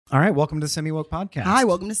All right, welcome to the Semi Woke Podcast. Hi,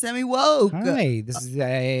 welcome to Semi Woke. Hi, this is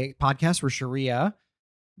a podcast where Sharia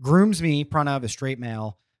grooms me, Pranav, a straight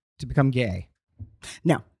male, to become gay.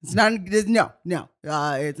 No, it's not. No.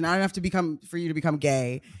 It's not enough for you to become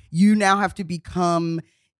gay. You now have to become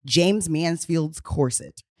James Mansfield's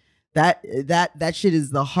corset. That shit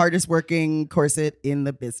is the hardest working corset in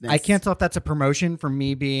the business. I can't tell if that's a promotion for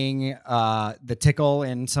me being the tickle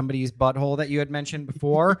in somebody's butthole that you had mentioned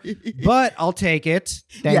before, but I'll take it.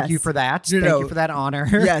 Thank you for that. Thank you for that honor.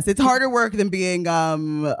 Yes, it's harder work than being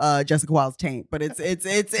Jessica Wilde's taint, but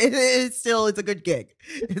it's still a good gig.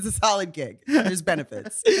 It's a solid gig. There's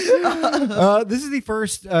benefits. This is the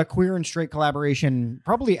first queer and straight collaboration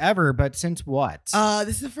probably ever, but since what?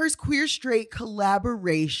 This is the first queer straight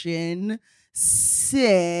collaboration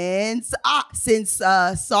since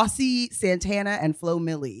Saucy Santana and Flo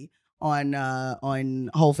Milli on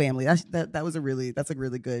Whole Family. That's a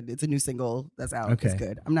really good. It's a new single that's out. Okay. It's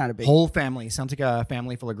good. I'm not a big Whole Family sounds like a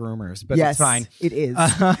family full of groomers, but yes, it's fine. It is.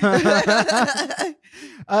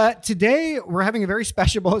 Today we're having a very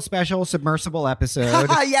special submersible episode.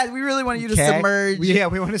 Yeah, we really want you to submerge. Yeah,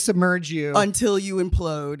 we want to submerge you until you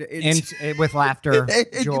implode with laughter,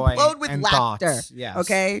 joy, implode with and laughter. Thoughts. Yes.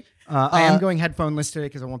 Okay. I am going headphoneless today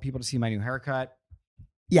because I want people to see my new haircut.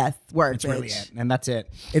 Yes, That's really it, and that's it.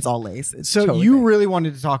 It's all lace. It's so totally you fake. really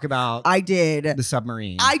wanted to talk about? I did. The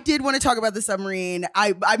submarine. I did want to talk about the submarine.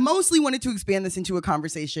 I mostly wanted to expand this into a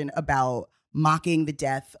conversation about mocking the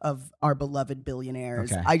death of our beloved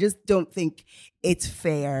billionaires. Okay. I just don't think it's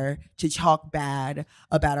fair to talk bad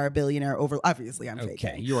about our billionaire over. Obviously, I'm faking.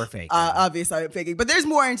 Okay, you're faking. Obviously, I'm faking. But there's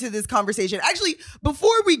more into this conversation. Actually, before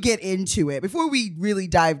we get into it, before we really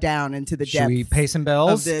dive down into the depths, should we pay some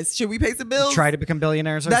bills? Of this, should we pay some bills? Try to become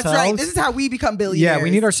billionaires ourselves. That's right. This is how we become billionaires. Yeah, we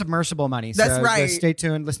need our submersible money. That's so right. Just stay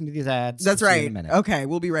tuned. Listen to these ads. That's See you right. in a minute. Okay,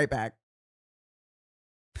 we'll be right back.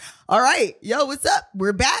 All right. Yo, what's up?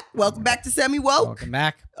 We're back. Welcome back to Semi Woke. Welcome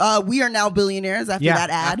back. We are now billionaires after that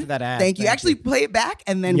ad. After that ad. Thank you. Actually, play it back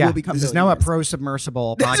and then we'll become This is billionaires. now a pro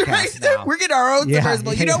submersible That's podcast right. now. We're getting our own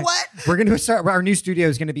submersible. You know what? We're going to start. Our new studio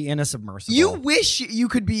is going to be in a submersible. You wish you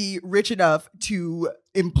could be rich enough to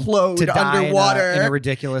implode to die underwater in a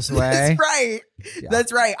ridiculous way. That's right. Yeah.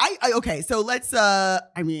 That's right. Okay, so let's I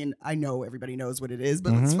know everybody knows what it is,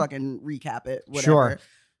 but let's fucking recap it. Whatever. Sure.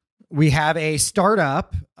 We have a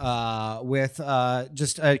startup with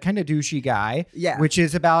just a kind of douchey guy, which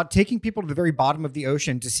is about taking people to the very bottom of the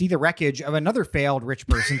ocean to see the wreckage of another failed rich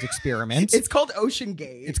person's experiment. It's called Ocean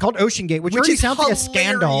Gate. It's called Ocean Gate, which already sounds like a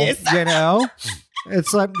scandal, you know?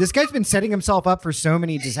 It's like this guy's been setting himself up for so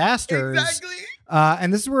many disasters. Exactly.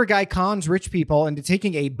 And this is where a guy cons rich people into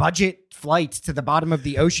taking a budget flight to the bottom of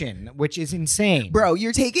the ocean, which is insane. Bro,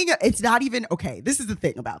 you're taking it's not even okay. This is the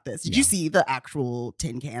thing about this. Did you see the actual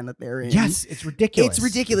tin can that they're in? Yes, it's ridiculous. It's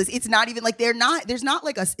ridiculous. It's not even like it's not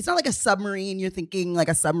like a submarine. You're thinking like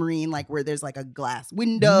a submarine, like where there's like a glass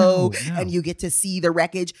window and you get to see the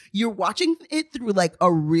wreckage. You're watching it through like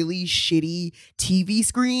a really shitty TV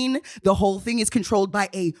screen. The whole thing is controlled by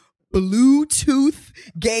a Bluetooth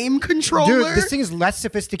game controller. Dude, this thing is less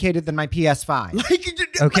sophisticated than my PS5.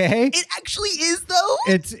 Okay, it actually is though.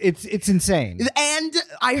 It's insane. And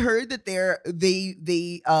I heard that they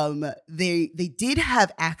did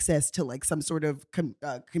have access to like some sort of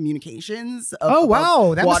communications. Oh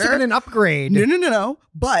wow, that water. must have been an upgrade. No.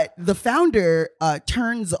 But the founder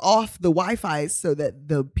turns off the Wi-Fi so that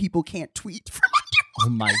the people can't tweet from Oh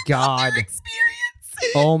my god. experience.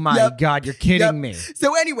 Oh my God, you're kidding me.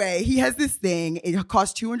 So anyway, he has this thing. It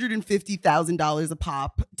costs $250,000 a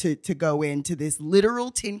pop to go into this literal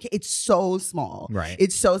tin can. It's so small. Right.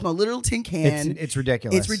 It's so small. Literal tin can. It's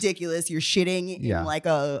ridiculous. It's ridiculous. You're shitting in like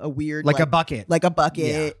a weird like a bucket. Like a bucket.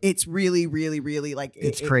 Yeah. It's really, really, really like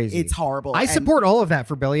it's crazy. It's horrible. I support all of that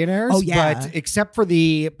for billionaires. Oh yeah. But except for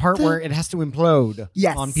the part where it has to implode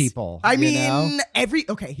on people. I mean,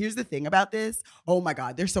 here's the thing about this. Oh my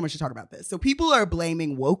God, there's so much to talk about this. So people are blaming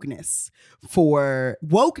wokeness for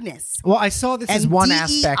wokeness. Well, I saw this as one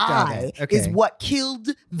aspect of it. Okay. Is what killed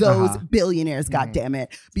those billionaires, goddammit.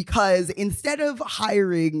 Because instead of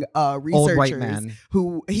hiring researchers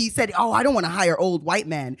who he said, oh, I don't want to hire old white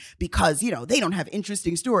men because, you know, they don't have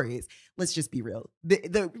interesting stories. Let's just be real.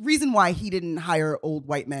 The reason why he didn't hire old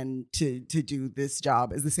white men to do this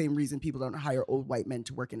job is the same reason people don't hire old white men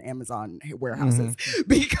to work in Amazon warehouses.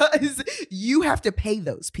 Because you have to pay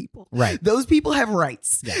those people. Right. Those people have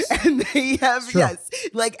rights. Yes. And they have,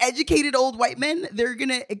 like educated old white men, they're going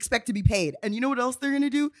to expect to be paid. And you know what else they're going to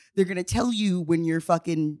do? They're going to tell you when you're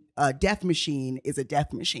fucking a death machine is a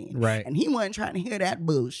death machine. Right. And he wasn't trying to hear that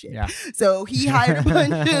bullshit. Yeah. So he hired a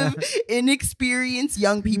bunch of inexperienced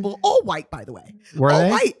young people, all white, by the way. Were all they?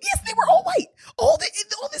 White. Yes, they were all white. All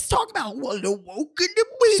this talk about, well, the woke and the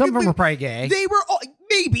way. Some of them were probably gay. They were all,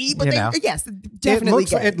 maybe, but yes, definitely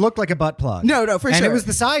gay. It looked like a butt plug. No, for sure. And it was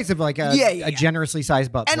the size of like a generously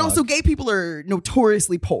sized butt plug. And also gay people are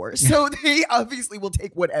notoriously poor. So they obviously will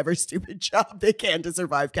take whatever stupid job they can to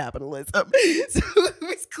survive capitalism. So it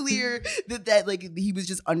was clear that like he was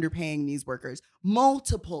just underpaying these workers.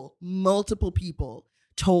 Multiple people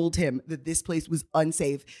told him that this place was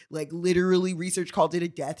unsafe. Like literally research called it a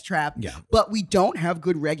death trap. Yeah. But we don't have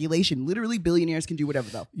good regulation. Literally billionaires can do whatever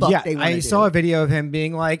the fuck they want to do. I saw a video of him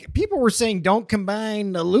being like, people were saying don't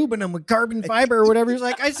combine aluminum with carbon fiber or whatever. He's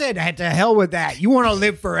like, I said, to hell with that. You want to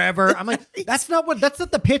live forever. I'm like, that's not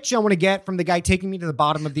the pitch I want to get from the guy taking me to the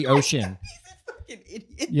bottom of the ocean.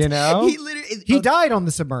 Idiot. You know, he died on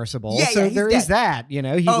the submersible. Yeah, so there is that, you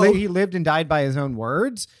know, he lived and died by his own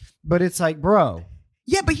words, but it's like, bro.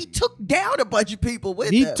 Yeah, but he took down a bunch of people with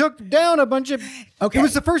him. He took down a bunch of... Okay. It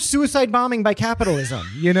was the first suicide bombing by capitalism.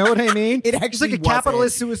 You know what I mean? It actually It's like a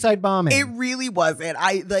capitalist suicide bombing. It really wasn't.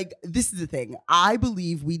 This is the thing. I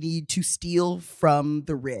believe we need to steal from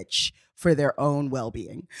the rich for their own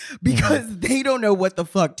well-being because they don't know what the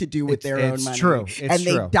fuck to do with their own money. True.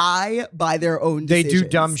 They die by their own decisions. They do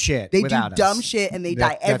dumb shit. They do dumb shit and they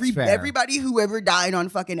die. Everybody who ever died on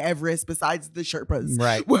fucking Everest besides the Sherpas.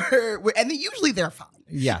 Right. And usually they're fine.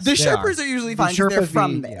 Yes, the Sherpas are usually fine because they're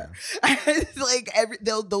from there. Yeah. Like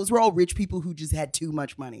those were all rich people who just had too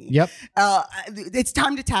much money. Yep. It's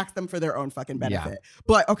time to tax them for their own fucking benefit. Yeah.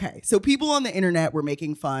 But okay, so people on the internet were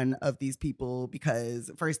making fun of these people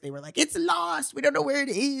because first they were like, "It's lost. We don't know where it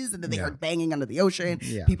is," and then they heard banging under the ocean.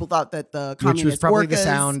 Yeah. People thought that the communist which was probably orcas, the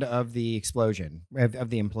sound of the explosion of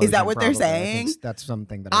the implosion. Is that what they're saying? That's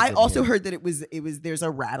something that I also heard that it was. There's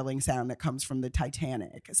a rattling sound that comes from the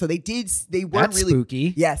Titanic. So they were That's really spooky.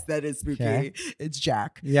 Yes, that is spooky. Okay. It's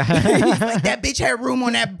Jack. Yeah. He's like, that bitch had room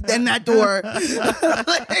on that door.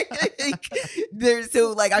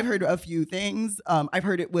 I've heard a few things. I've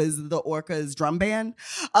heard it was the orcas drum band.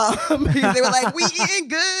 They were like, we eating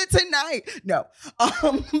good tonight. No.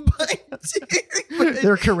 But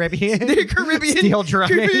they're Caribbean. They're Caribbean. Steel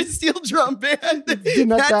drumming. Steel drum band.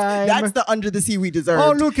 That's the under the sea we deserve.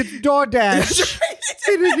 Oh, look, it's DoorDash.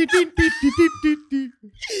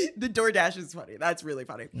 The DoorDash is funny. That's really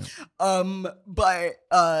funny. Yeah.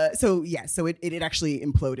 So it actually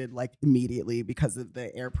imploded like immediately because of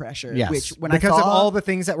the air pressure. Yes. Which because of all the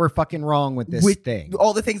things that were fucking wrong with this thing.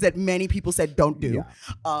 All the things that many people said don't do.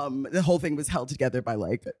 Yeah. The whole thing was held together by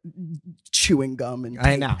like chewing gum and tape.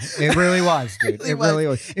 I know. It really was, dude. It really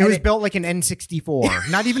was. It was built like an N64,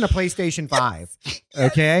 not even a PlayStation 5.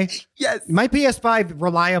 Okay? Yes. My PS5,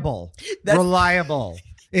 reliable. Reliable.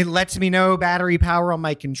 It lets me know battery power on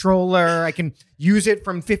my controller. I can use it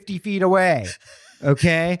from 50 feet away.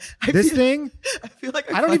 Okay? I feel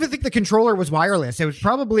like I don't even think the controller was wireless. It was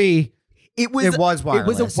probably... It was wireless. It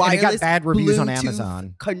was a wireless and it got bad reviews Bluetooth on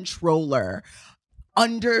Amazon. Controller.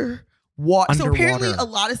 Underwater. So apparently a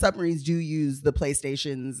lot of submarines do use the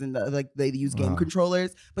PlayStations and they use game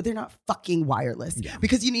controllers, but they're not fucking wireless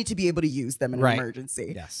because you need to be able to use them in an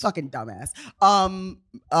emergency. Yes. Fucking dumbass.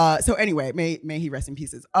 So anyway, may he rest in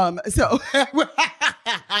pieces.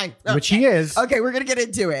 Which he is. Okay, we're gonna get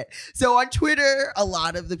into it. So on Twitter, a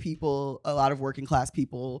lot of working class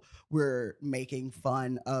people were making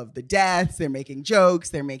fun of the deaths. They're making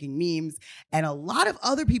jokes. They're making memes, and a lot of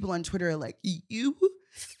other people on Twitter are like, "You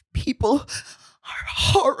people are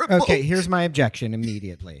horrible." Okay, here's my objection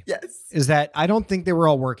immediately. Yes, is that I don't think they were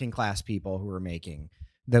all working class people who were making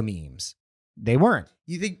the memes. They weren't.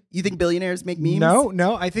 You think billionaires make memes?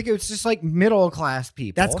 No. I think it was just like middle class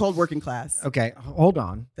people. That's called working class. Okay, hold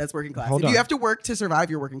on. That's working class. If you have to work to survive,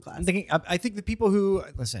 you're working class. I think the people who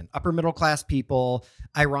upper middle class people,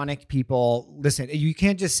 ironic people. Listen, you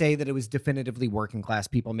can't just say that it was definitively working class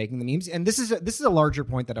people making the memes. And this is a larger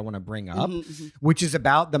point that I want to bring up, which is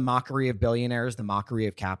about the mockery of billionaires, the mockery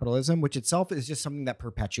of capitalism, which itself is just something that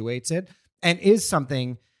perpetuates it and is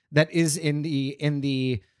something that is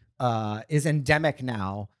is endemic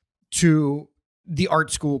now to the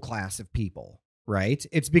art school class of people, right?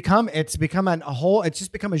 It's become just become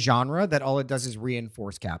a genre that all it does is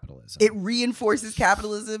reinforce capitalism. It reinforces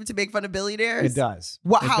capitalism to make fun of billionaires? It does.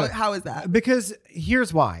 How is that? Because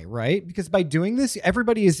here's why, right? Because by doing this,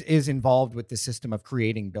 everybody is involved with the system of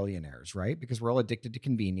creating billionaires, right? Because we're all addicted to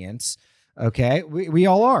convenience. Okay, we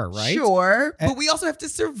all are, right? Sure, but we also have to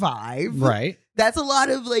survive, right? That's a lot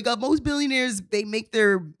of most billionaires. They make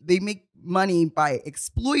money by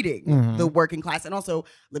exploiting the working class. And also,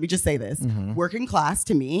 let me just say this, working class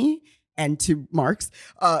to me and to Marx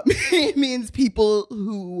means people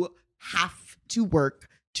who have to work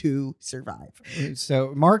to survive.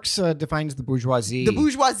 So Marx defines the bourgeoisie. The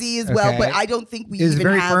bourgeoisie as well, but I don't think we is even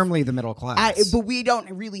very have, firmly the middle class. But we don't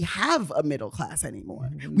really have a middle class anymore.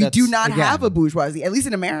 We do not have a bourgeoisie, at least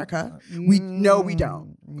in America. We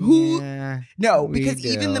don't. Because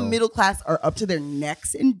even the middle class are up to their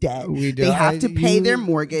necks in debt. They have to pay their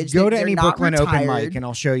mortgage. Go to any Brooklyn open mic and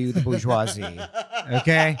I'll show you the bourgeoisie.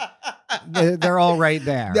 Okay? They're all right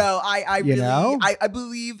there. No, I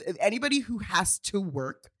believe anybody who has to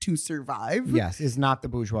work to survive, is not the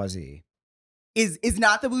bourgeoisie. Is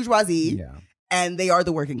not the bourgeoisie. Yeah. And they are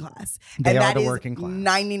the working class. They are the working class.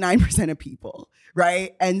 99% of people,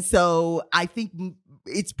 right? And so I think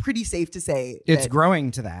it's pretty safe to say it's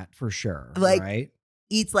growing to that for sure, right?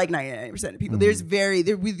 It's like 99% of people. There's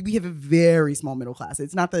we have a very small middle class.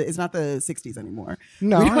 It's not the 60s anymore.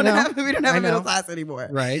 No, we don't have a middle class anymore.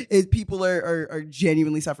 Right. People are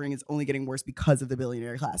genuinely suffering. It's only getting worse because of the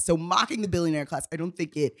billionaire class. So mocking the billionaire class, I don't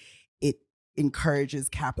think it encourages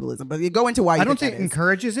capitalism. But you go into why. I don't think it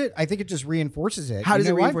encourages it. I think it just reinforces it. How does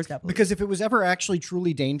it reinforce capitalism? Because if it was ever actually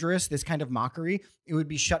truly dangerous, this kind of mockery, it would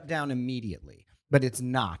be shut down immediately. But it's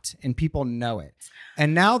not, and people know it.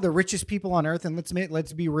 And now the richest people on earth, and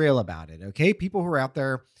let's be real about it, okay? People who are out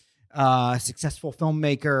there, successful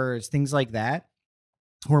filmmakers, things like that,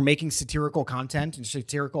 who are making satirical content and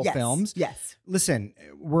satirical films. Yes. Listen,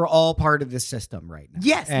 we're all part of this system right now.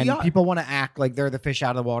 Yes, and we are. People want to act like they're the fish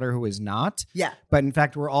out of the water who is not. Yeah. But in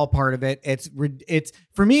fact, we're all part of it. It's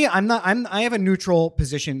for me. I have a neutral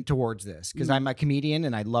position towards this because I'm a comedian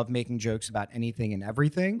and I love making jokes about anything and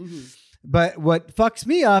everything. But what fucks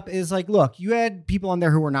me up is like, look, you had people on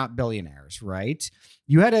there who were not billionaires, right?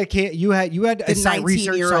 You had a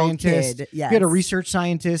research scientist. Kid, yes. You had a research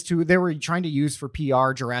scientist who they were trying to use for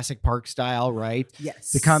PR, Jurassic Park style, right?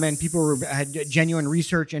 Yes. To come in, people had genuine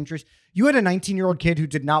research interest. You had a 19-year-old kid who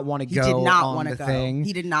did not want to go. He did not want to go. Thing,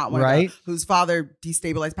 he did not want to go. Whose father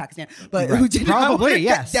destabilized Pakistan, but right. who did probably not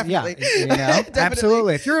yes, definitely. Yeah, you know,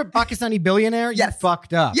 absolutely. If you're a Pakistani billionaire, you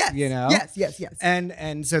fucked up. Yes, you know. Yes.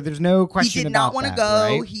 And so there's no question about that. He did not want to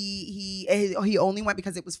go. Right? He only went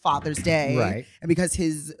because it was Father's Day, right? And because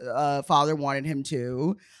his father wanted him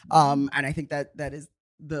to. And I think that is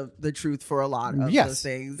the truth for a lot of those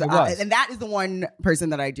things. And that is the one person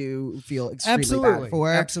that I do feel extremely bad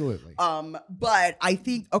for. Absolutely. But I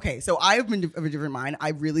think, okay, so I have been of a different mind. I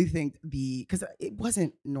really think because it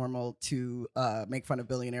wasn't normal to make fun of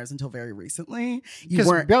billionaires until very recently.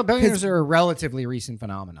 Because billionaires are a relatively recent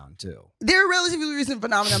phenomenon too. They're a relatively recent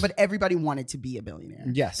phenomenon, but everybody wanted to be a billionaire.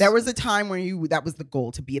 Yes. There was a time where that was the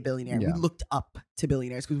goal, to be a billionaire. Yeah. We looked up to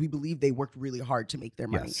billionaires because we believed they worked really hard to make their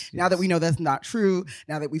money. Yes. Now that we know that's not true,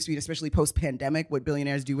 now that we've seen, especially post-pandemic, what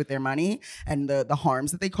billionaires do with their money and the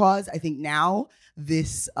harms that they cause, I think now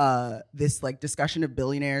this like discussion of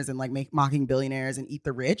billionaires and like mocking billionaires and eat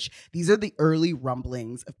the rich, these are the early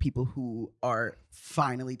rumblings of people who are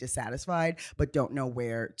finally dissatisfied but don't know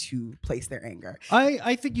where to place their anger.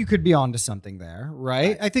 I think you could be onto something there,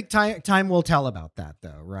 right? I think time will tell about that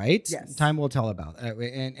though, right? Yes. Time will tell about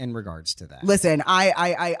in regards to that. Listen,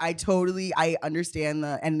 I totally understand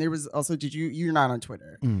and there was also, you're not on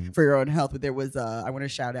Twitter for your own health, but there was I want to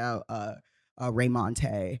shout out Ray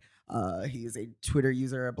Monte. He is a Twitter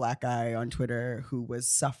user, a black guy on Twitter who was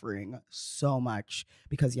suffering so much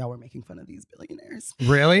because y'all were making fun of these billionaires.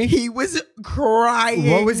 Really? He was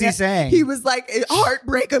crying. What was he saying? He was like,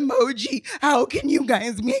 heartbreak emoji. How can you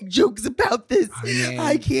guys make jokes about this?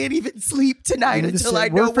 I can't even sleep tonight until I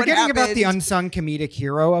know what happened. We're forgetting about the unsung comamic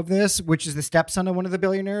hero of this, which is the stepson of one of the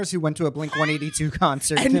billionaires who went to a Blink-182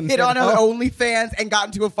 concert. And hit on her OnlyFans and got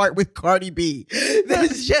into a fight with Cardi B.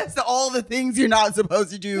 That's just all the things you're not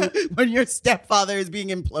supposed to do when your stepfather is being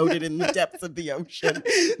imploded in the depths of the ocean.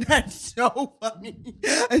 That's so funny.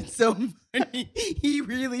 It's so funny. He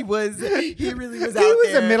really was out there. He was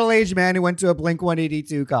a middle-aged man who went to a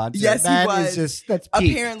Blink-182 concert. Yes, that he was. That's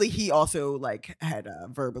peak. Apparently, he also like had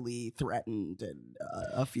verbally threatened and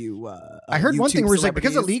a few. I heard one thing where it's like,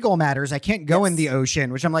 because of legal matters, I can't go in the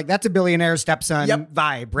ocean, which I'm like, that's a billionaire stepson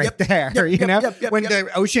vibe right there. When the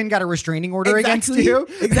ocean got a restraining order against you,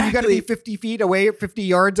 you got to be 50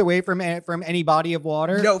 yards away from any body of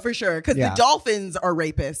water. No, for sure, because the dolphins are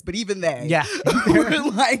rapists, but even they, were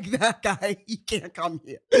like, that guy, he can't come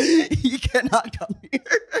here. He cannot come here.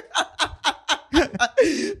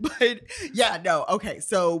 But yeah, no. Okay.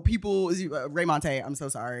 So people, Ray Monte, I'm so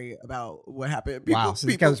sorry about what happened. Wow. So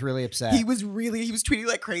this guy was really upset. He was tweeting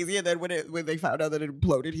like crazy. And then when they found out that it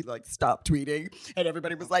imploded, he like stopped tweeting. And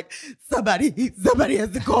everybody was like, somebody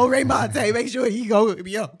has to call Ray Monte. Make sure he go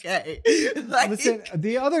be okay. Like, listen,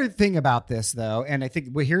 the other thing about this though, and I think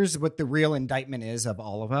here's what the real indictment is of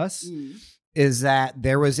all of us. Is that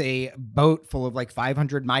there was a boat full of like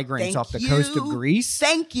 500 migrants off the coast of Greece.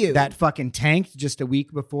 Thank you. That fucking tanked just a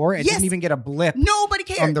week before. It didn't even get a blip. Nobody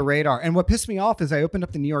cared. On the radar. And what pissed me off is I opened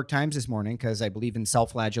up the New York Times this morning because I believe in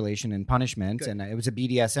self-flagellation and punishment. Good. And it was a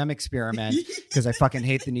BDSM experiment because I fucking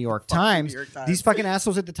hate the New York Times. These fucking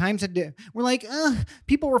assholes at the Times were like,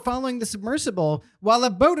 people were following the submersible while a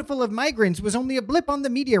boat full of migrants was only a blip on the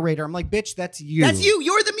media radar. I'm like, bitch, that's you. That's you.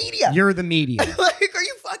 You're the media. You're the media. Like, are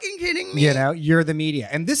you fucking kidding me? You know, you're the media.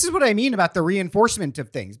 And this is what I mean about the reinforcement of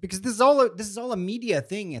things, because this is all a media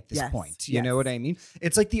thing at this point. You know what I mean?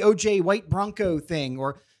 It's like the OJ white Bronco thing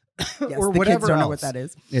or or whatever kids don't else. Know what that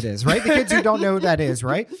is. It is, right? The kids who don't know what that is,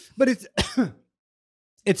 right? But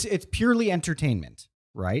it's purely entertainment,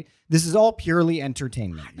 right? This is all purely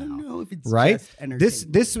entertainment now. I don't know if it's right. Just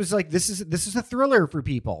entertainment. This was like this is a thriller for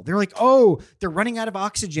people. They're like, oh, they're running out of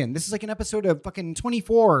oxygen. This is like an episode of fucking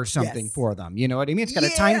 24 or something for them. You know what I mean? It's got a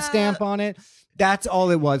timestamp on it. That's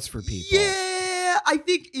all it was for people. Yeah, I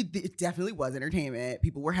think it definitely was entertainment.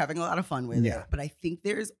 People were having a lot of fun with it. But I think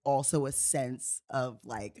there's also a sense of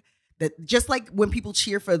like that, just like when people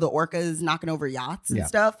cheer for the orcas knocking over yachts and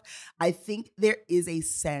stuff, I think there is a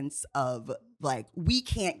sense of like, we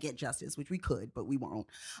can't get justice, which we could, but we won't.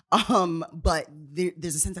 But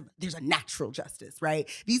there's a sense of there's a natural justice, right?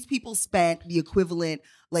 These people spent the equivalent,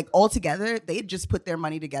 like altogether, they had just put their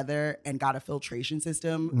money together and got a filtration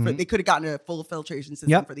system. They could have gotten a full filtration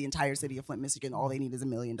system for the entire city of Flint, Michigan. All they need is $1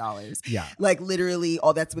 million. Yeah. Like literally,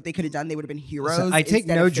 that's what they could have done. They would have been heroes. So I take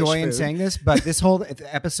no joy in saying this, but this whole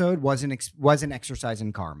episode was an exercise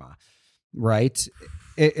in karma, right?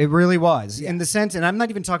 It really was in the sense, and I'm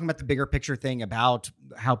not even talking about the bigger picture thing about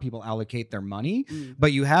how people allocate their money,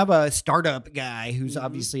 but you have a startup guy who's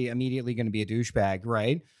obviously immediately going to be a douchebag,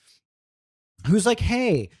 right? Who's like,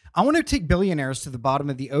 hey, I want to take billionaires to the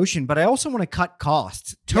bottom of the ocean, but I also want to cut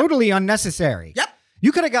costs. Totally unnecessary. Yep.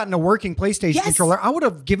 You could have gotten a working PlayStation controller. I would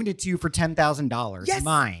have given it to you for $10,000. Yes.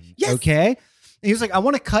 Mine. Yes. Okay. And he was like, I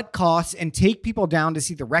want to cut costs and take people down to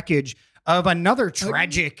see the wreckage of another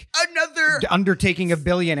tragic undertaking of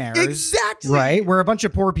billionaires. Exactly. Right? Where a bunch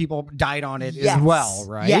of poor people died on it as well,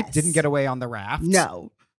 right? Yes. Didn't get away on the raft.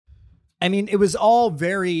 No. I mean, it was all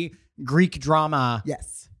very Greek drama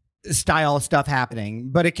style stuff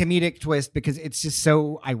happening, but a comedic twist because it's just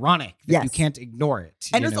so ironic that you can't ignore it.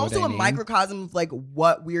 And it's also a microcosm of like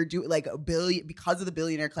what we're doing, like because of the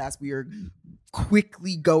billionaire class, we are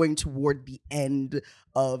quickly going toward the end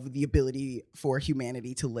of the ability for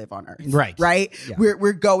humanity to live on Earth. Right? Yeah.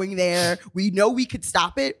 We're going there. We know we could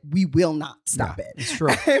stop it. We will not stop it. It's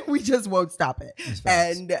true. We just won't stop it.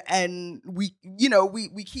 And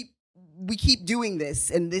we keep doing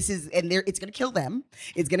this, and it's going to kill them.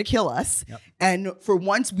 It's going to kill us. Yep. And for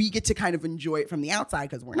once, we get to kind of enjoy it from the outside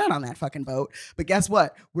because we're not on that fucking boat. But guess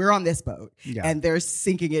what? We're on this boat, and they're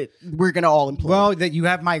sinking it. We're going to all implode. Well, that you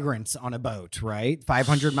have migrants on a boat, right?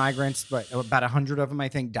 500 migrants, but about 100 of them, I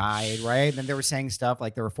think, died, right? Then they were saying stuff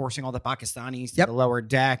like they were forcing all the Pakistanis to the lower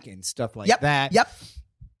deck and stuff like that. Yep.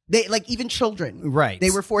 They like even children, right?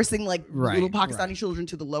 They were forcing like little Pakistani children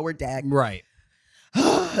to the lower deck, right?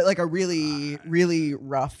 Like a really, really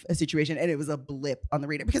rough situation. And it was a blip on the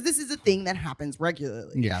radar because this is a thing that happens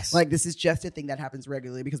regularly. Yes. Like this is just a thing that happens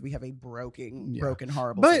regularly because we have a broken,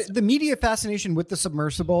 horrible But system. The media fascination with the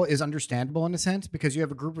submersible is understandable in a sense because you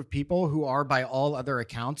have a group of people who are by all other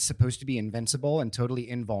accounts supposed to be invincible and totally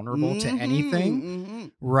invulnerable to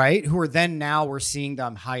anything, right? Who are then now we're seeing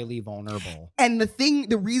them highly vulnerable. And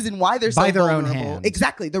the reason why they're so vulnerable. By their own hand.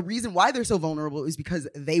 Exactly. The reason why they're so vulnerable is because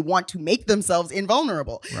they want to make themselves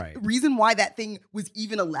invulnerable. Right. The reason why that thing was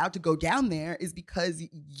even allowed to go down there is because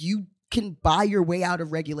you can buy your way out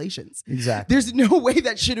of regulations. Exactly. There's no way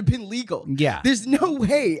that should have been legal. Yeah. There's no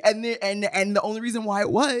way. And the only reason why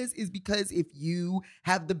it was is because if you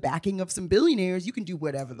have the backing of some billionaires, you can do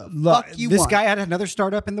whatever the fuck you want. This guy had another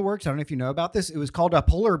startup in the works. I don't know if you know about this. It was called a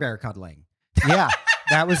polar bear cuddling. Yeah.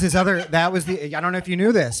 I don't know if you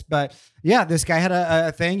knew this, but yeah, this guy had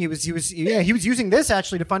a thing. He was using this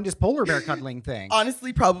actually to fund his polar bear cuddling thing.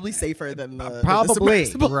 Honestly, probably safer than the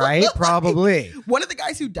right? Probably. One of the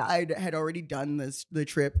guys who died had already done the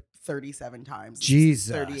trip 37 times.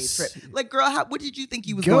 Jesus. 38 trip. Like, girl, what did you think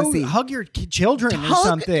you was going to see? Hug your children or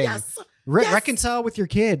something. Yes. Reconcile with your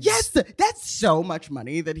kids. Yes, that's so much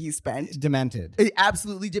money that he spent. Demented.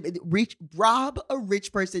 Absolutely. Rob a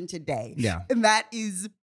rich person today. Yeah. And that is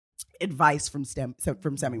advice from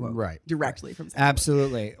Semi-Woke. Right. Directly from Semi-Woke.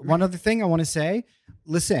 Absolutely. One other thing I want to say,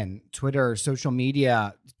 listen, Twitter, social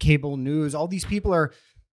media, cable news, all these people are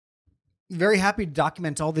very happy to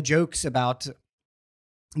document all the jokes about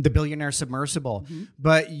the billionaire submersible. Mm-hmm.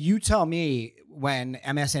 But you tell me when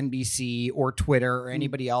MSNBC or Twitter or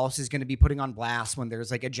anybody else is going to be putting on blast when there's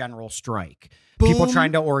like a general strike. Boom, people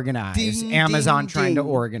trying to organize. Ding, Amazon ding, trying ding. to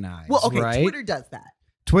organize. Well, okay, right? Twitter does that.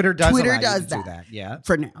 Twitter does do that. Yeah.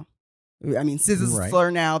 For now. I mean, Sis is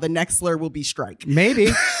slur now. The next slur will be strike. Maybe.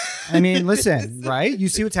 I mean, listen, right? You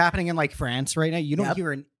see what's happening in like France right now. You don't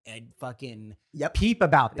hear an fucking peep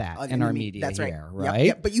about that in our media. That's here, right?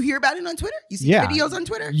 Yep. But you hear about it on Twitter. You see videos on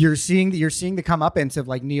Twitter. You're seeing the comeuppance of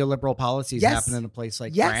like neoliberal policies happen in a place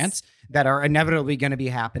like France that are inevitably going to be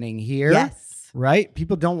happening here. Yes. Right?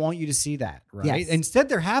 People don't want you to see that, right? Yes. Instead,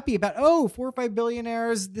 they're happy about, 4 or 5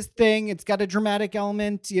 billionaires, this thing, it's got a dramatic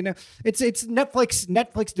element, It's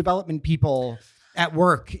Netflix development people at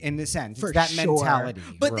work in the sense. It's that mentality.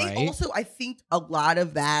 But they also, I think a lot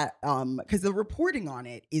of that, because the reporting on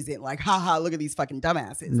it isn't like, haha, look at these fucking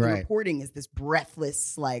dumbasses. The reporting is this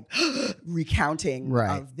breathless, like, recounting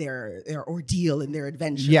of their ordeal and their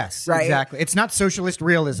adventure. Yes, right? Exactly. It's not socialist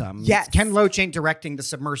realism. Yes. It's Ken Loach directing the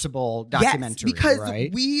submersible documentary. Yes, because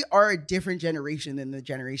we are a different generation than the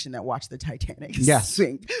generation that watched the Titanic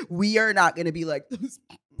sink. We are not going to be like those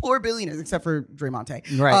poor billionaires, except for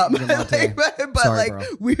Dremonte. Right. But sorry, like,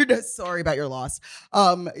 we're just sorry about your loss.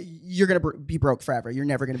 You're going to be broke forever. You're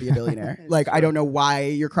never going to be a billionaire. Like, I don't know why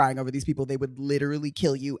you're crying over these people. They would literally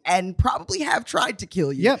kill you and probably have tried to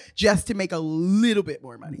kill you just to make a little bit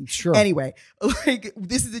more money. Sure. Anyway, like,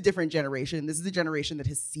 this is a different generation. This is a generation that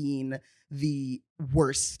has seen the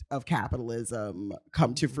worst of capitalism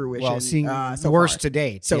come to fruition. Well, seeing so worst far. to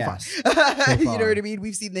date. So yes. far. You know what I mean?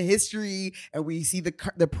 We've seen the history and we see the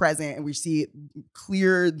present, and we see it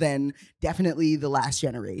clearer than definitely the last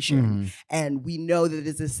generation. Mm-hmm. And we know that it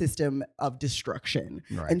is a system of destruction.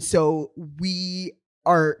 Right. And so we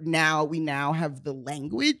now have the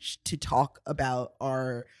language to talk about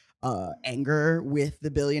our anger with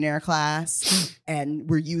the billionaire class, and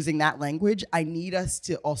we're using that language. I need us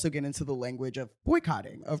to also get into the language of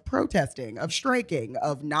boycotting, of protesting, of striking,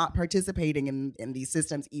 of not participating in these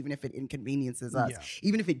systems, even if it inconveniences us,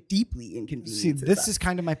 even if it deeply inconveniences us. This is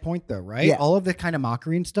kind of my point, though, right? Yeah. All of the kind of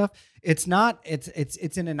mockery and stuff. It's not.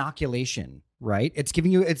 It's an inoculation, right? It's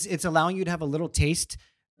giving you. It's allowing you to have a little taste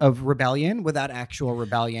of rebellion without actual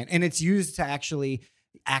rebellion, and it's used to actually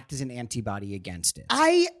act as an antibody against it.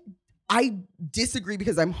 I disagree,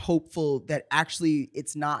 because I'm hopeful that actually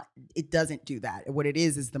it doesn't do that. What it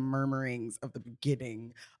is the murmurings of the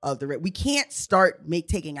beginning of we can't start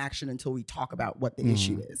taking action until we talk about what the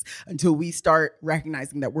issue is, until we start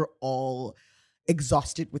recognizing that we're all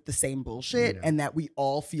exhausted with the same bullshit and that we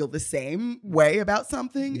all feel the same way about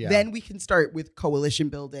something. Then we can start with coalition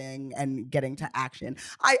building and getting to action.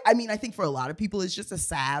 I mean, I think for a lot of people it's just a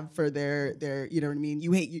salve for their you know what I mean?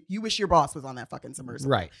 You wish your boss was on that fucking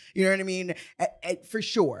submersible. Right. You know what I mean? For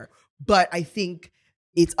sure. But I think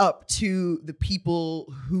it's up to the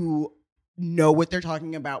people who know what they're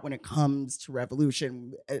talking about when it comes to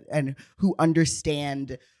revolution, and who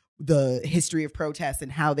understand the history of protests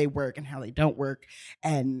and how they work and how they don't work.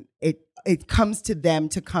 And it comes to them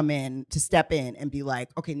to come in, to step in and be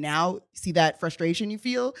like, okay, now see that frustration you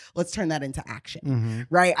feel? Let's turn that into action. Mm-hmm.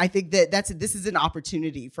 Right? I think that this is an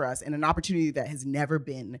opportunity for us, and an opportunity that has never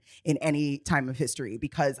been in any time of history.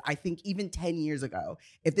 Because I think even 10 years ago,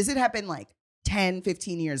 if this had happened like 10,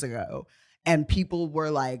 15 years ago, and people were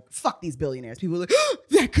like, fuck these billionaires. People were like,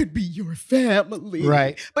 that could be your family.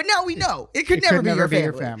 Right. But now we know it could never be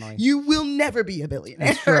your family. You will never be a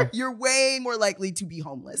billionaire. You're way more likely to be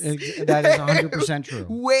homeless. That is 100% true.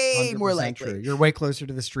 Way more likely. True. You're way closer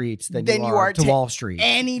to the streets than you are to Wall Street.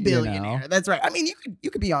 Any billionaire. You know? That's right. I mean, you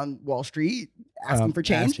could be on Wall Street asking for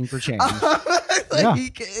change. It's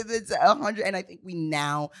 100. And I think we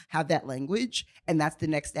now have that language, and that's the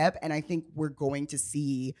next step. And I think we're going to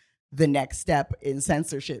see the next step in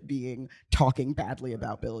censorship being talking badly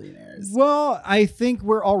about billionaires. Well, I think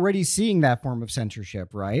we're already seeing that form of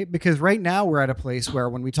censorship, right? Because right now we're at a place where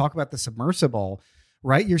when we talk about the submersible,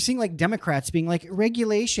 right, you're seeing like Democrats being like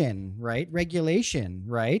regulation,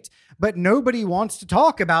 right? But nobody wants to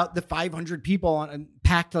talk about the 500 people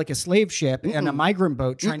packed like a slave ship in a migrant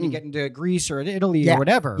boat trying to get into Greece or Italy or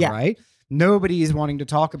whatever, right? Nobody's wanting to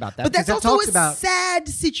talk about that. But that's also a sad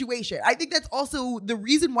situation. I think that's also the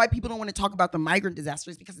reason why people don't want to talk about the migrant disaster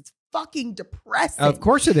is because it's fucking depressing. Of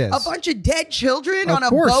course it is. A bunch of dead children on a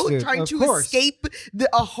boat trying to escape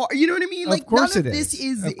you know what I mean? Like, none of this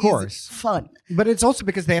is fun. But it's also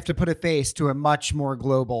because they have to put a face to a much more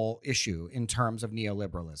global issue in terms of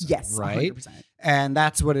neoliberalism. Yes, right? 100%. And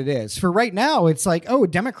that's what it is. For right now, it's like,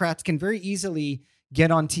 Democrats can very easily get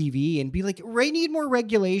on TV and be like, we need more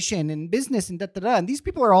regulation and business and da-da-da. And these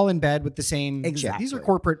people are all in bed with the same shit. These are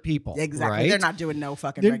corporate people. Exactly. Right? They're not doing no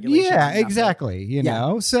fucking regulation. Yeah, exactly. You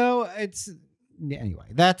know? So anyway,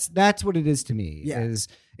 that's what it is to me. Yeah. Is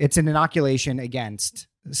it's an inoculation against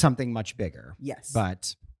something much bigger. Yes.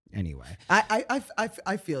 But anyway.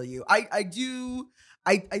 I feel you. I do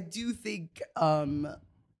think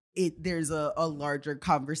there's a larger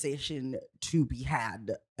conversation to be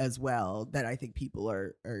had as well that I think people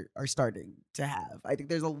are starting to have. I think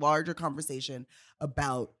there's a larger conversation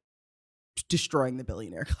about destroying the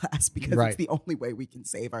billionaire class because it's the only way we can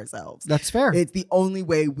save ourselves. That's fair. It's the only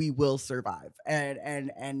way we will survive.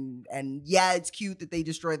 And yeah, it's cute that they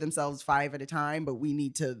destroy themselves 5 at a time, but we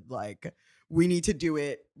need to do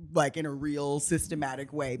it like in a real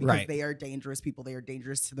systematic way because they are dangerous people. They are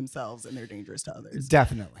dangerous to themselves and they're dangerous to others.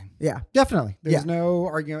 Definitely. Yeah. Definitely. There's no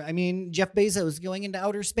argument. I mean, Jeff Bezos going into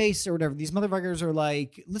outer space or whatever. These motherfuckers are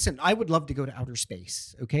like, listen, I would love to go to outer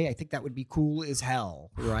space. Okay. I think that would be cool as hell.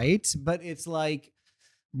 Right. But it's like,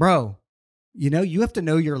 bro, you have to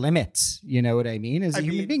know your limits. You know what I mean? As a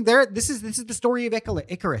human being, this is the story of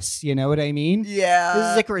Icarus. You know what I mean? Yeah. This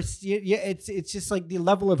is Icarus. Yeah. It's just like the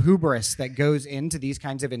level of hubris that goes into these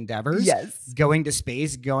kinds of endeavors. Yes. Going to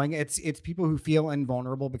space, it's people who feel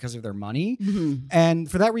invulnerable because of their money. Mm-hmm.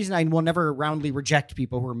 And for that reason, I will never roundly reject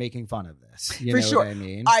people who are making fun of this. You know what I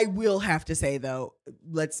mean? I will have to say though,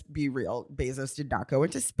 let's be real. Bezos did not go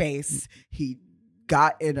into space. He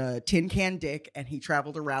got in a tin can dick and he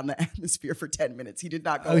traveled around the atmosphere for 10 minutes. He did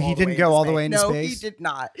not go. He didn't go all the way into space. No, he did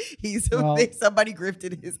not. Somebody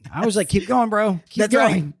grifted his ass. I was like, keep going, bro. Keep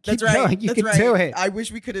going. That's right. You can do it. I wish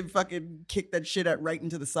we could have fucking kicked that shit right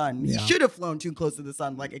into the sun. Yeah. He should have flown too close to the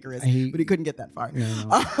sun like Icarus, but he couldn't get that far. Yeah,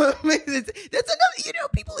 that's another.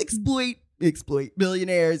 People exploit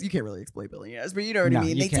billionaires. You can't really exploit billionaires, but you know what I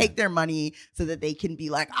mean. They take their money so that they can be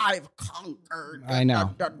like, I've conquered. I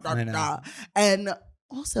know. And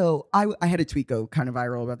also, I had a tweet go kind of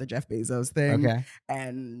viral about the Jeff Bezos thing. Okay.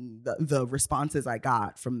 And the responses I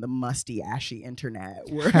got from the musty, ashy internet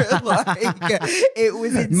were like, it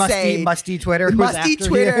was insane. Musty Twitter. Musty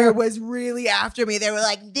Twitter was really after me. They were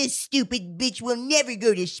like, this stupid bitch will never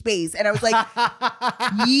go to space. And I was like, yeah.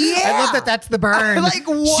 I love that that's the burn. Like,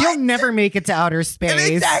 what? She'll never make it to outer space. And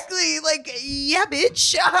exactly. Like, yeah,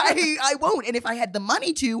 bitch, I won't. And if I had the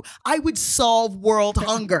money to, I would solve world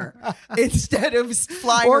hunger instead of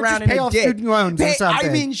flying around in a dick. Student loans or something.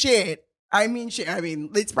 I mean, shit. I mean,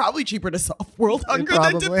 it's probably cheaper to solve world hunger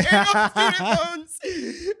than to pay off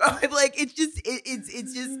student loans. Like, it's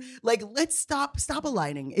just like, let's stop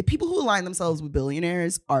aligning. People who align themselves with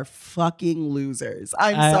billionaires are fucking losers.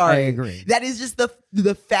 I'm sorry. I agree. That is just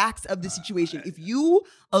the facts of the situation. If you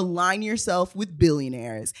align yourself with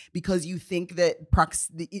billionaires because you think that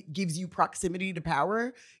it gives you proximity to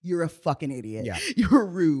power, you're a fucking idiot. Yeah. You're a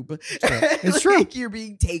rube. It's true. You're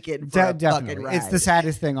being taken for a fucking ride. It's the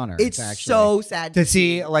saddest thing on earth. It's actually. So sad to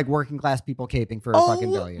see like working class people caping for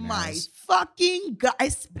fucking billionaires. Oh my fucking God,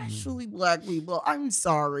 especially black people. I'm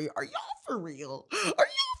sorry. Are y'all for real?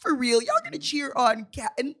 Y'all gonna cheer on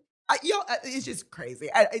cat and it's just crazy.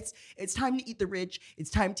 It's time to eat the rich.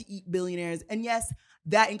 It's time to eat billionaires. And yes,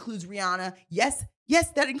 that includes Rihanna. Yes,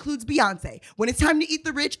 that includes Beyonce. When it's time to eat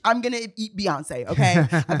the rich, I'm gonna eat Beyonce. Okay,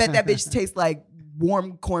 I bet that bitch tastes like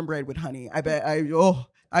warm cornbread with honey. I bet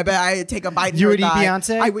I'd take a bite. You would eat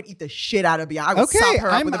Beyonce? I would eat the shit out of Beyonce. I would sop her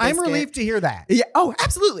up with a biscuit. I'm relieved to hear that. Yeah. Oh,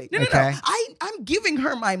 absolutely. No. I'm giving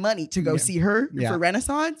her my money to go see her for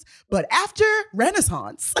Renaissance. But after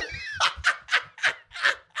Renaissance,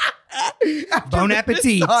 Bon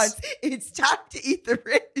appetit. It's time to eat the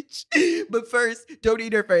rich. But first, don't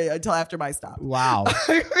eat her until after my stop. Wow.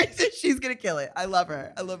 She's going to kill it. I love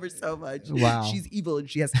her. I love her so much. Wow. She's evil and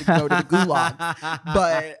she has to go to the gulag.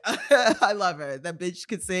 But I love her. That bitch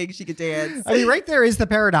could sing. She could dance. I mean, right there is the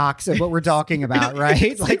paradox of what we're talking about,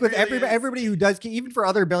 right? Like with everybody who does, even for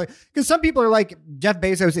other billionaires. Because some people are like, Jeff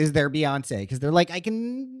Bezos is their Beyonce. Because they're like, I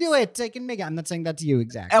can do it. I can make it. I'm not saying that to you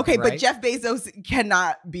exactly. Okay, right? but Jeff Bezos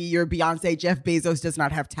cannot be your Beyonce Beyonce. Jeff Bezos does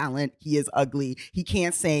not have talent. He is ugly. He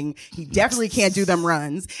can't sing. He definitely can't do them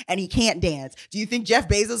runs, and he can't dance. Do you think Jeff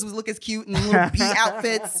Bezos would look as cute in little bee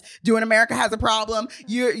outfits doing America Has a Problem?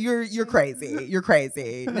 You're crazy. You're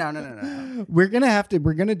crazy. No. We're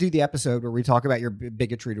gonna do the episode where we talk about your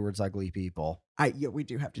bigotry towards ugly people. We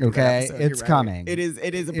do have to do that episode. It's coming. It is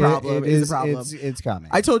a problem. It is a problem. It's coming.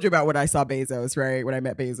 I told you about when I saw Bezos, right? When I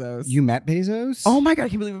met Bezos. You met Bezos? Oh my God, I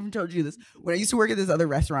can't believe I haven't told you this. When I used to work at this other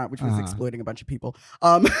restaurant, which was exploiting a bunch of people.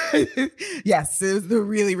 Yes, it was the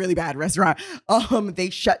really, really bad restaurant. They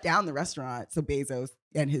shut down the restaurant. So Bezos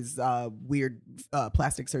and his weird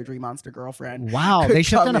plastic surgery monster girlfriend. Wow, they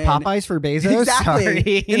shut down a Popeyes for Bezos? Exactly.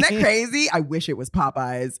 Sorry. Isn't that crazy? I wish it was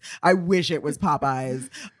Popeyes.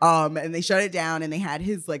 And they shut it down, and they had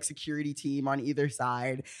his like security team on either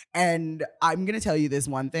side. And I'm going to tell you this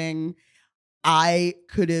one thing. I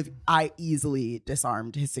easily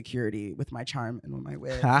disarmed his security with my charm and with my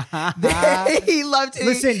wit. He loved it.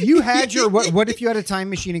 Listen, you had your what if you had a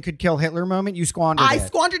time machine and could kill Hitler moment? You squandered it. I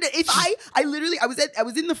squandered it. If I literally I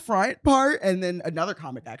was in the front part, and then another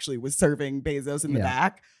comic actually was serving Bezos in the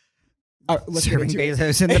back. Serving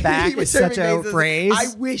Bezos in the back is such a phrase.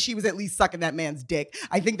 I wish he was at least sucking that man's dick.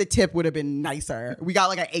 I think the tip would have been nicer. We got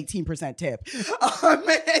like an 18% tip.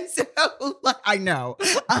 And so, like, I know.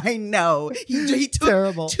 He took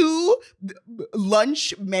Terrible. 2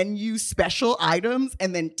 lunch menu special items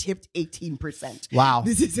and then tipped 18%. Wow.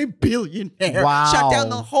 This is a billionaire. Wow. Shut down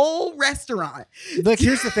the whole restaurant. Look,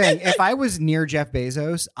 here's the thing. If I was near Jeff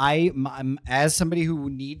Bezos, I'm as somebody who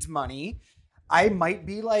needs money, I might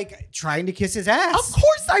be like trying to kiss his ass. Of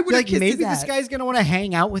course I would have kissed maybe his ass. This guy's going to want to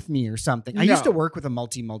hang out with me or something. I used to work with a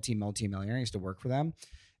multi-millionaire. I used to work for them.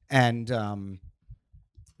 And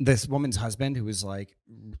this woman's husband, who was like,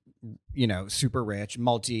 super rich,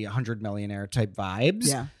 multi-100 millionaire type vibes.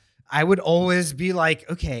 Yeah. I would always be like,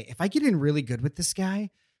 okay, if I get in really good with this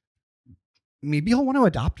guy, maybe he'll want to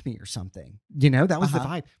adopt me or something. That was the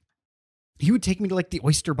vibe. He would take me to like the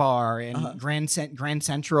Oyster Bar and Grand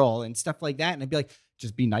Central and stuff like that. And I'd be like,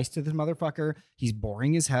 just be nice to this motherfucker. He's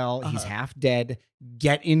boring as hell. He's half dead.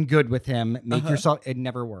 Get in good with him. Make yourself. It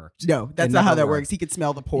never worked. No, that's not how that works. He could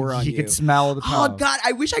smell the pour on you. He could smell the pour. Oh God,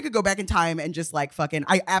 I wish I could go back in time and just like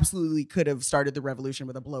I absolutely could have started the revolution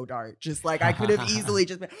with a blow dart. Just like I could have easily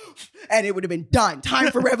just been, and it would have been done.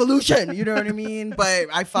 Time for revolution. You know what I mean? But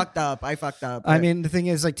I fucked up. I mean, the thing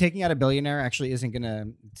is, like, taking out a billionaire actually isn't gonna.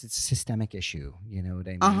 It's a systemic issue. You know what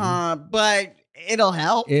I mean? But it'll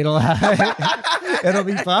help. It'll be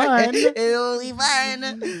fun. It'll be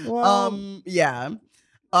fun. Well, yeah.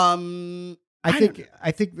 I think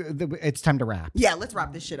it's time to wrap. Yeah, let's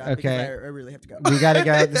wrap this shit up. Okay, because I really have to go. We gotta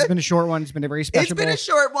go. This has been a short one. It's been a very special. It's been a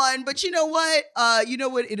short one, but you know what?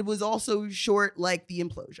 It was also short, like the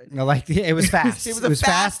implosion. It was fast. it was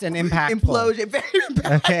fast and impactful. Implosion, very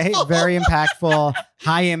impactful. Okay, very impactful,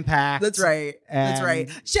 high impact. That's right.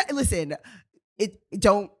 Listen.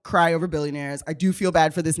 Don't cry over billionaires. I do feel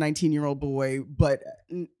bad for this 19-year-old boy, but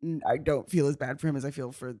I don't feel as bad for him as I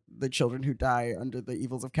feel for the children who die under the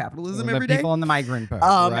evils of capitalism every day. The people on the migrant boat,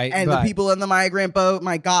 right? And the people on the migrant boat.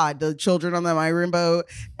 My God, the children on the migrant boat,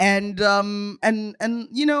 and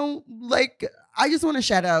like. I just want to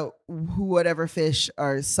shout out whatever fish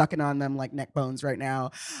are sucking on them like neck bones right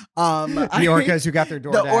now. The orcas who got their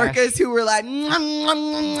DoorDash. The orcas who were like,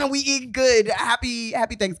 we eat good. Happy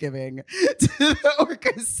Thanksgiving. To the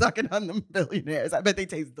orcas sucking on them billionaires. I bet they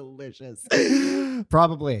taste delicious.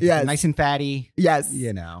 Probably. Yes. Nice and fatty. Yes.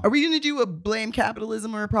 Are we going to do a blame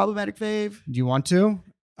capitalism or a problematic fave? Do you want to?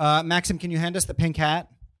 Maxim, can you hand us the pink hat?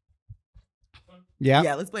 Yeah.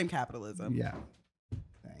 Yeah, let's blame capitalism. Yeah.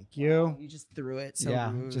 You just threw it.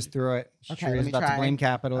 Rude. Just threw it. Okay, let me try. To blame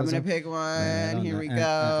capitalism. I'm gonna pick one. Here we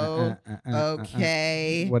go.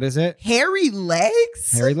 Okay. What is it? Hairy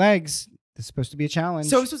legs. Hairy legs. This is supposed to be a challenge.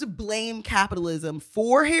 So I'm supposed to blame capitalism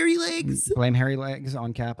for hairy legs? Blame hairy legs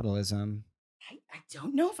on capitalism. I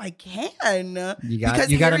don't know if I can.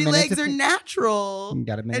 Because hairy legs are natural you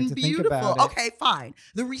got a minute and to beautiful. Think about it. Okay, fine.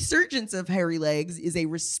 The resurgence of hairy legs is a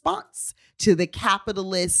response to the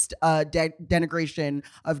capitalist denigration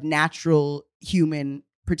of natural human,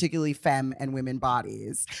 particularly femme and women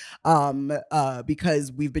bodies,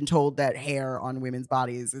 because we've been told that hair on women's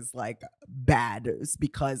bodies is like bad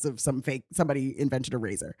because of somebody invented a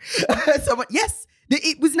razor.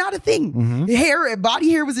 It was not a thing. Mm-hmm. Body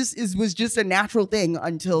hair was just a natural thing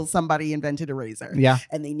until somebody invented a razor. Yeah,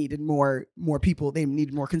 and they needed more people. They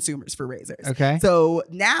needed more consumers for razors. Okay, so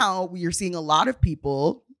now we are seeing a lot of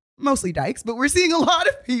people. mostly dykes, but we're seeing a lot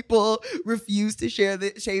of people refuse to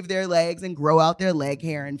shave their legs and grow out their leg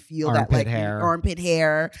hair and feel armpit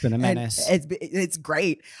hair. It's been a menace. It's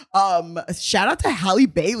great. Shout out to Halle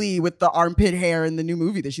Bailey with the armpit hair in the new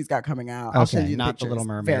movie that she's got coming out. I'll send you not pictures. The Little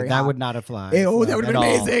Mermaid. That would not have flown. Oh, that would have been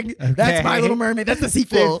amazing. Okay. That's My Little Mermaid. That's the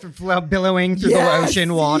sequel. Billowing through the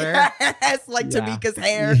ocean water. Yes, like Tamika's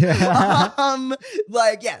hair.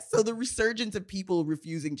 So the resurgence of people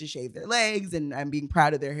refusing to shave their legs and being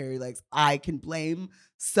proud of their hairy legs, I can blame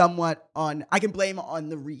on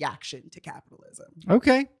the reaction to capitalism.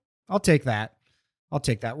 Okay. I'll take that.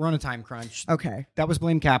 We're on a time crunch. Okay. That was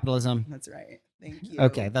blame capitalism. That's right. Thank you.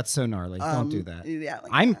 Okay, that's so gnarly. Don't do that. Yeah,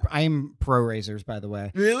 I'm pro razors, by the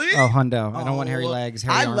way. Really? Oh, hundo. I don't want hairy legs,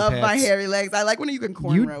 hairy armpits. love my hairy legs. I like when you can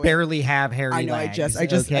cornrow You barely have hairy legs. I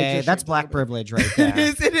just that's black privilege right there.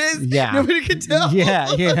 It is. Yeah. Nobody can tell.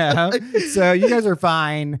 Yeah. So you guys are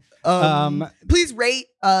fine. Please rate,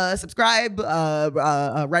 subscribe,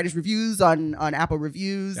 write us reviews on Apple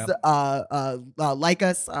Reviews. Yep. Like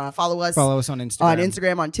us, follow us on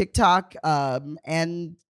Instagram, on TikTok,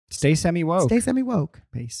 and stay semi woke. Stay semi woke.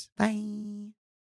 Peace. Bye.